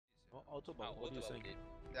Autobot, what do you think?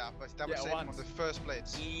 Yeah, but that was saved on the first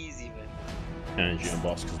blades. Easy, man. Energy and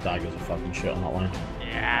boss, because daggers are fucking shit on that line.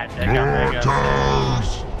 Yeah, dagger.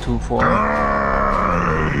 2-4.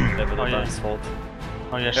 Never the Oh, yeah. man's fault.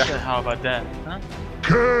 Oh yeah, shit, how about that? Huh?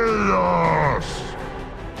 Chaos!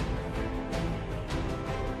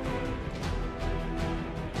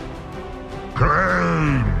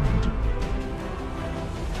 Claimed!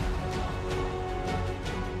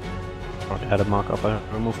 I had a markup, I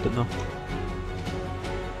removed it now.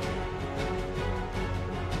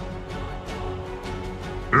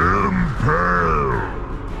 Impale!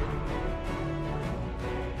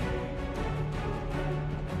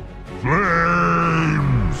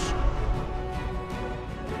 Flames!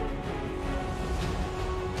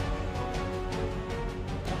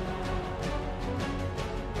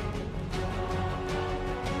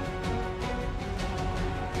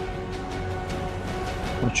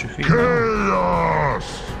 What's your feet? Chaos!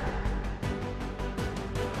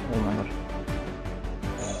 Oh my god.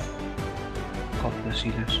 God bless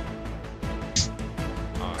healers.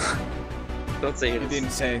 Don't say You it.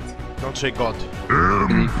 didn't say it. Don't say God.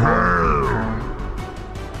 Impale!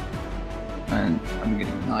 And I'm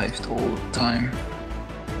getting knifed all the time.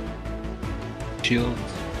 Shield.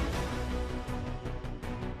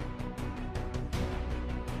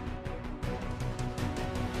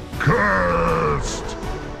 Cursed!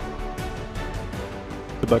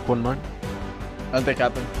 The back one mine. I'll take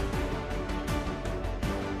Captain.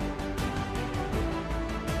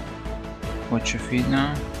 Watch your feet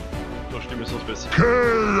now. Došli mi jsou speci.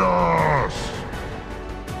 Chaos!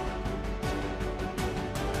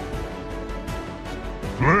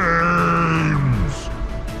 Flames!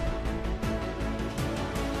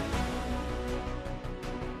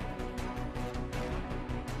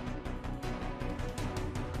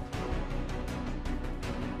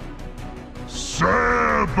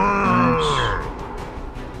 Saber!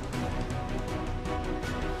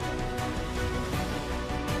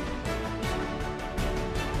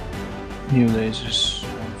 New lasers.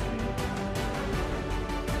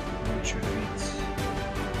 Watch your feet.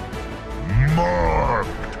 Mark!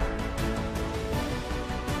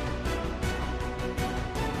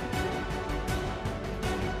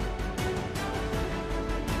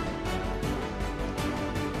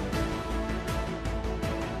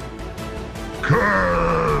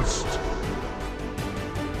 Cursed!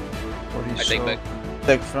 Body I take back.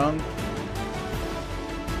 Take front.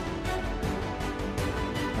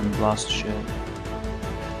 and blast shield.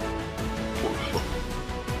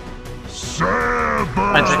 Saber!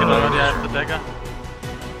 I take it already, I have the dagger.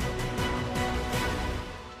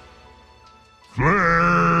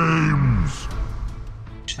 Flames!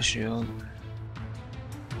 Watch the shield.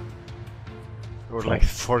 There were like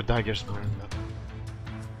 4 daggers behind that.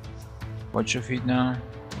 Watch your feet now.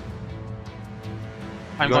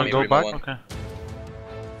 I'm You going wanna to go back? Okay.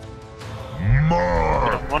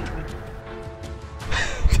 Mark! One.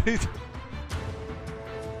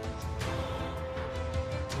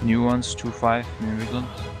 New ones, 2-5, Maryland.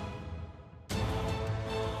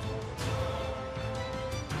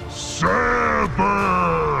 Saber!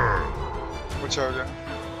 Watch out, yeah.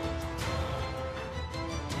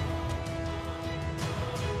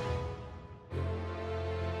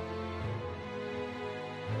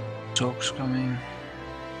 Talks coming.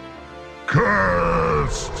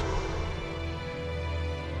 Cursed!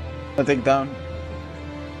 I take down.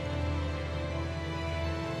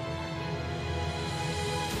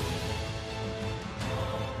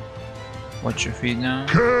 Watch your feet now.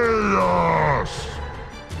 Chaos!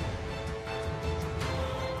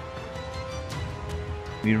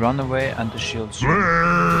 We run away and the shield's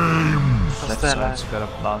Flames! left side's got a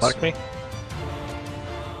blast. Mark me.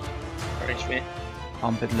 Orange me.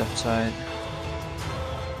 Pump it left side.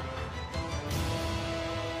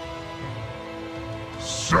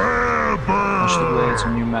 Watch the blades Saber!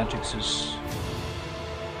 and new magics is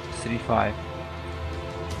 3-5.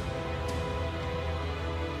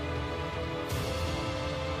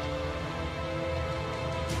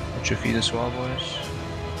 Watch your feet as well, boys.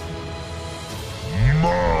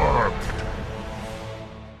 Mark!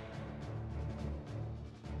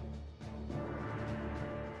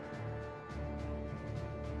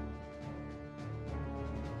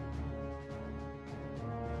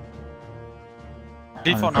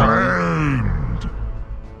 D4 now. Claimed!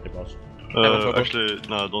 Hey, boss. Actually,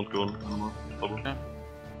 no, don't go on anymore. Okay.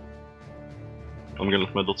 I'm gonna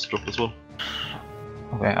let my dots drop as well.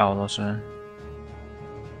 Okay, I'll also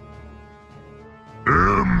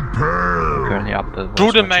Impale! currently up the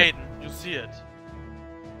Do the watch it. maiden, you see it.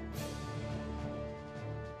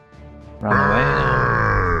 Run away.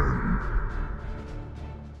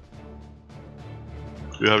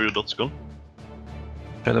 You have your dots gone?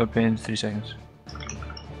 Shadow pain 3 seconds.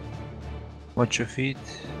 Watch your feet.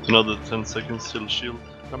 Another 10 seconds till shield.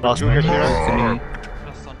 Number 2 get here.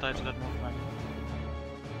 3. Just don't die to that movement.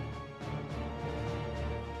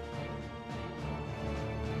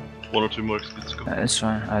 One or two more exits go. It's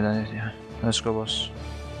fine, I done it, yeah. Let's go, boss.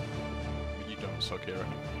 You don't suck here.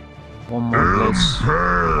 One more blitz.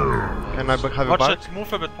 Can I have a Watch back? it,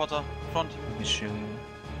 move a bit, Potter. Front. He's shooting.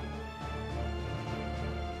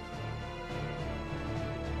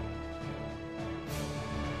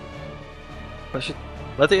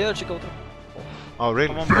 Oh, really?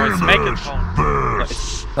 Come on, boys, make it count.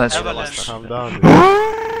 Let's go. Avalanche. Calm down, dude.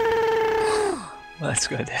 Let's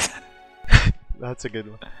go, dude. That's a good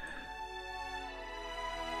one.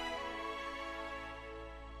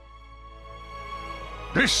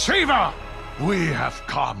 Deceiver! We have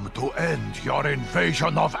come to end your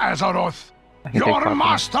invasion of Azeroth. I can take Your copy.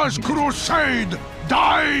 master's crusade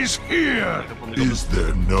dies here! Is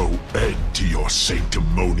there no end to your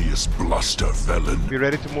sanctimonious bluster, Velen? Be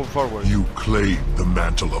ready to move forward. You claim the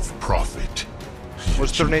mantle of prophet.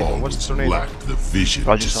 What's Yet you tornado? always What's tornado? lacked the vision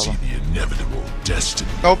Roger, to see Solo. the inevitable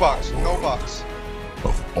destiny No box, no box.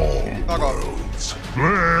 of all Knock off. worlds.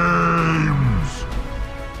 Flames!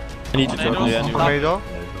 I need to Tornado. turtle, yeah. Tornado?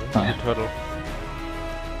 I need to turtle.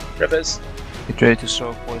 Get ready to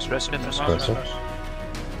soak, boys. Rest him, rest him.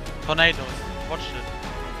 Tornadoes. Watch it.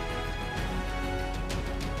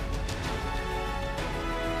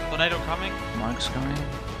 Tornado coming. Mark's coming.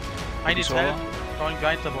 I need Solo. help. Going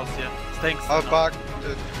behind the boss here. Staying still I'll now. back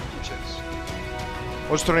the chase.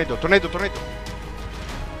 What's tornado? Tornado, tornado!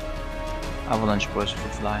 Avalanche, boys, if you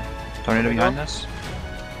fly. Tornado behind us.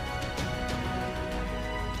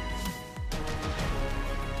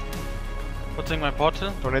 Putting my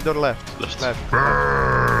portal. Tornado left. Left.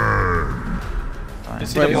 Fine. You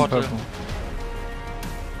see the Stay on portal. purple.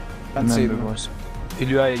 Can't see Remember, them. boys.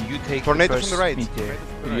 Ilyayo, you take Tornado the from first the right. meteor.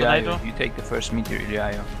 Tornado. Ilyayo, you take the first meteor,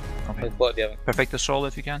 Ilyayo. Okay. Perfect the soul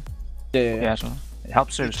if you can. Yeah. So it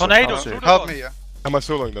helps her. Tornado. Helps her. Shoot Help it. me, yeah. Am I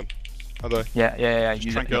so long then? How do I? Yeah.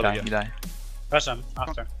 You tranquility, die, yeah. you die. Press him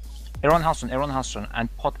after. Everyone has one, and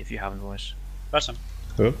pot if you haven't, boys. Press him.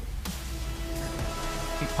 Keep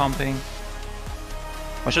pumping.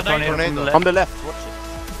 Watch the Tornado. tornado from the Tornado. left. On the left, watch it.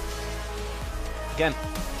 Again.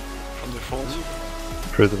 From the front.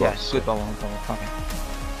 Through the Yeah, boss. good bubble, okay.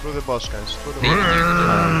 Through the boss, guys. Through the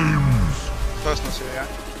Flames! Personals here, yeah?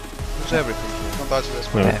 There's everything here. Don't touch this.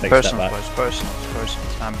 No, Yeah, take a step personal, back. boys, personal.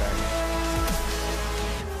 Stand barrier.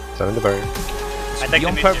 Seven the barrier. I Be take the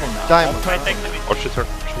on meteor. purple now. Diamond. I take the meteor. Watch the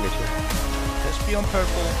turtle. Watch the meteor. Just be on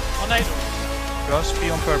purple. Tornado. Just be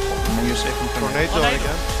on purple. And then you're safe from tornado. Tornado Tornado.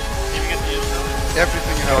 again. Giving it to you.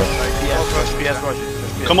 Everything you have, like, all Yes, personals, yes, yeah.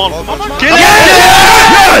 Roger. Come on! All personals. Kill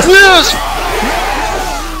it!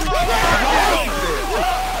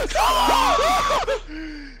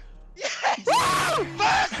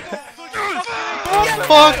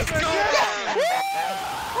 Fuck!